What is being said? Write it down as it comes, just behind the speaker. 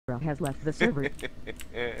Playground has left the server.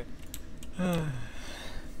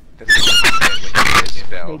 That's when you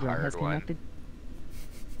misspell Playground has hard one. connected.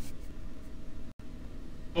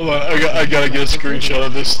 Hold on, I gotta get a screenshot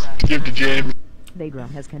of this to give to James. Playground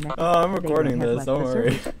has connected. Oh, I'm recording Playground this, has don't left the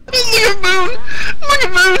worry. server. Look at Moon! Look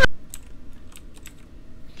at Moon!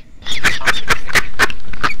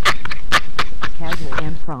 Casual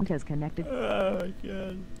and prompt has connected. Oh my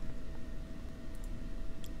god.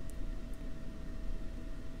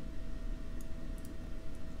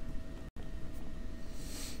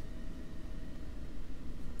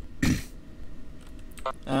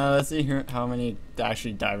 Let's see here how many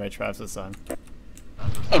actually die by traps this time.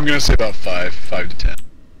 I'm gonna say about 5 to 10.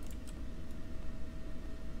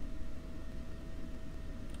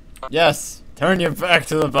 Yes! Turn your back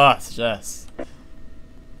to the boss, yes.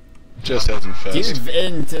 Just hasn't fest. Give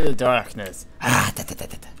into the darkness. Ah, da, da, da,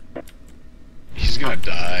 da, da. He's gonna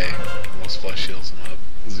die unless Flesh heals him up.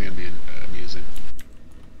 This is gonna be amusing.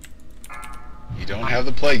 You don't have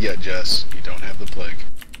the plague yet, Jess. You don't have the plague.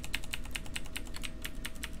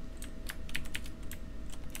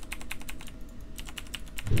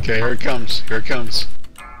 Okay, here it comes. Here it comes.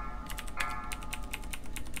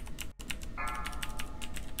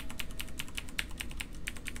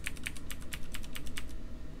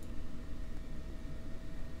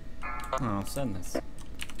 Oh, I'll send this.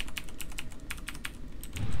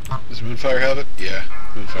 Does Moonfire have it? Yeah,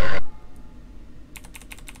 Moonfire have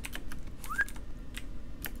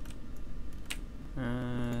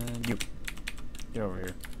it. Get over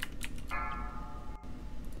here.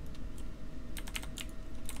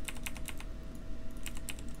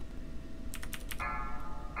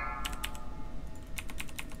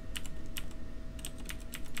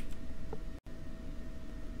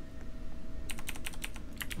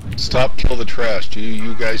 Stop, kill the trash. Do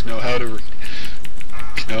you guys know how to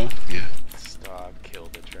no? Yeah. Stop, kill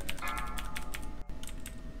the trash.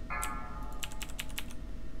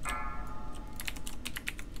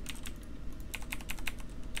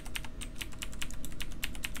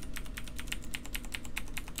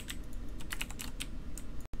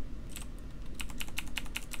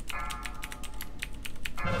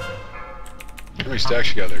 How many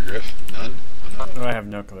stacks you got there, Griff? None? Oh, I have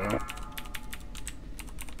no clue.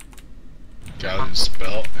 Got it,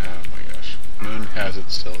 spell. Oh my gosh. Moon has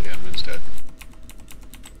it still. Yeah, Moon's dead.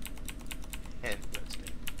 And that's me.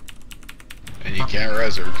 And you can't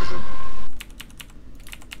res her because it.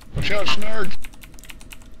 Watch out, Snarg!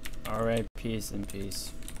 Alright, peace and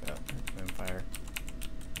peace. Oh, Moonfire.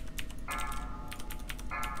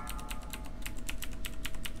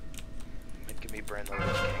 Give me burn the Lich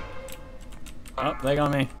King. Oh, leg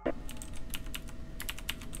on me.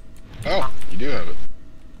 Oh, you do have it.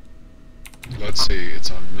 Let's see,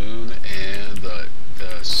 it's on Moon and the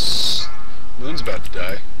Moon's about to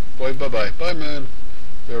die. Boy, bye-bye. Bye, Moon.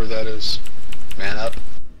 Whoever that is. Man up.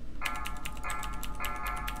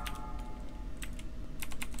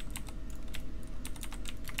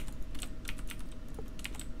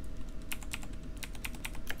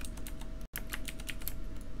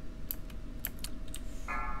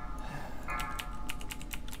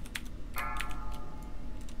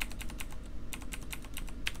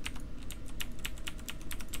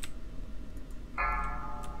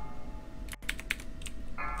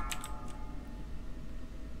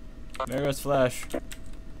 There goes Flash.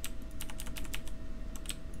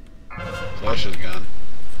 Flash is gone.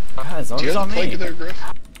 Ah, it's Do always you have on the plague me. there, Griff?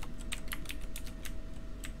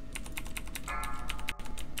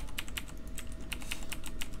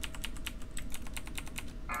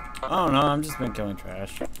 Oh no, I'm just been killing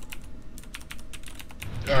trash.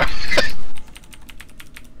 Alright.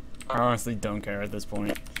 I honestly don't care at this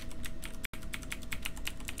point.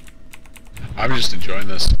 I'm just enjoying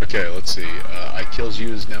this. Okay, let's see. I kills you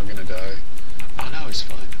is now gonna die. Oh no, he's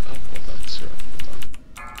fine. Oh, well done, sir. Well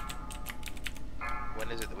done.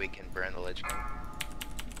 When is it that we can burn the Lich King?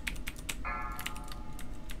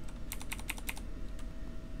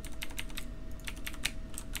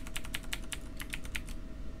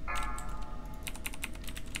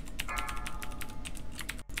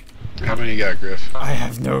 How many you got, Griff? I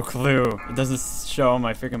have no clue. It doesn't show on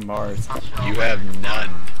my freaking bars. You have none.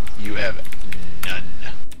 You have none.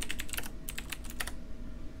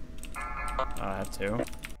 I have two.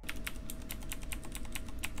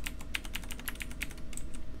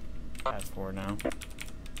 I have four now.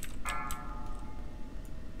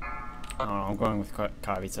 Oh, I'm going with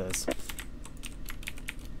Kavi says.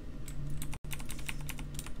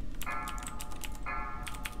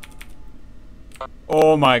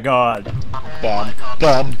 Oh my god. Bomb,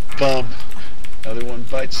 bomb, bomb. Another one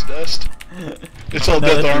bites dust. It's all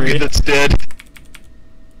Another Death Army three. that's dead.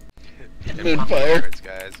 Moonfire. Cards,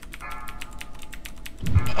 guys.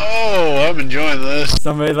 Oh, I'm enjoying this.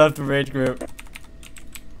 Somebody left the rage group.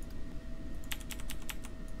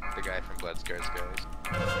 The guy from Blood Scars,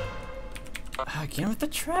 guys. Again with the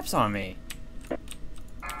traps on me.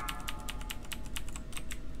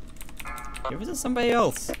 Give it to somebody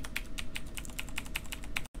else.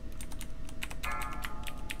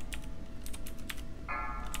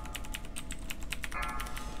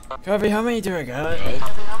 Covey, how many do I got?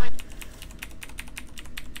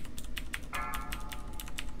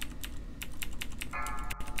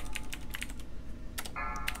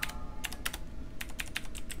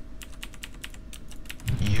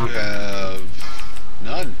 You have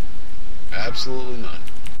none. Absolutely none.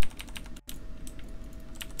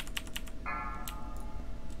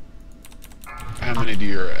 How many do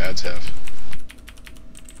your ads have?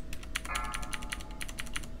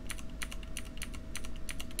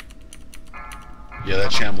 Yeah,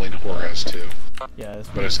 that shambling whore has two. Yeah, that's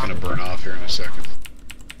But it's gonna burn off here in a second.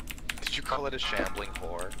 Did you call it a shambling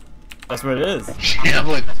whore? that's what it is.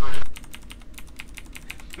 Shambling!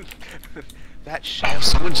 That Oh, shambling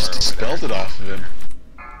someone just whore over dispelled there. it off of him.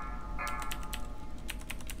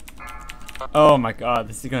 Oh my god,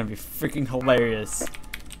 this is gonna be freaking hilarious.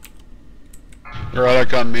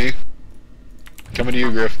 Neurotic on me. Coming to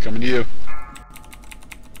you, Griff. Coming to you.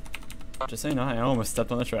 Just so you know, I almost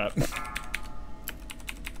stepped on the trap.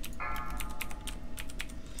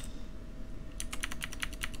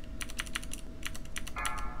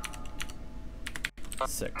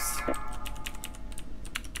 Six.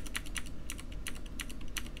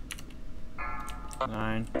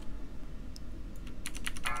 Nine.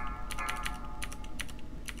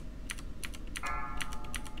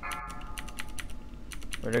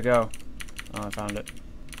 Where'd it go? Oh, I found it.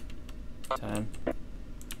 10.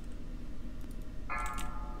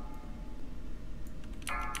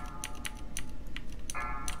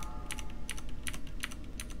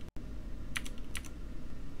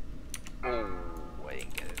 Oh, I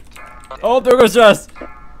didn't get it in time. Damn. Oh, there goes Jess!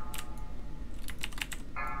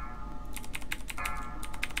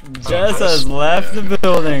 Jess has left the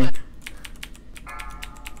building.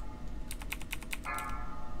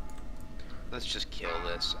 Let's just kill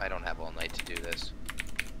this. I don't have all night to do this.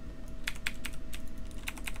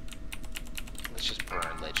 Let's just burn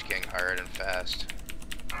Lich King hard and fast.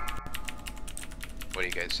 What do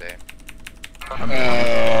you guys say?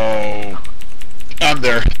 Oh. I'm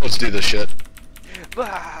there. Let's do this shit.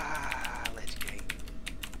 Ah, Lich King.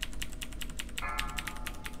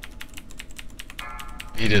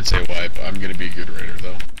 He did say wipe. I'm gonna be a good raider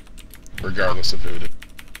though. Regardless of who it is.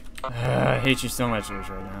 I hate you so much, Luis,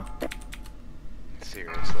 right now.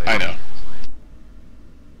 Seriously. I know.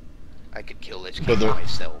 I could kill Lich King But the-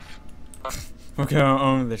 myself. We're gonna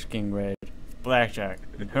own this king raid. Blackjack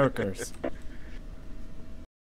and hookers.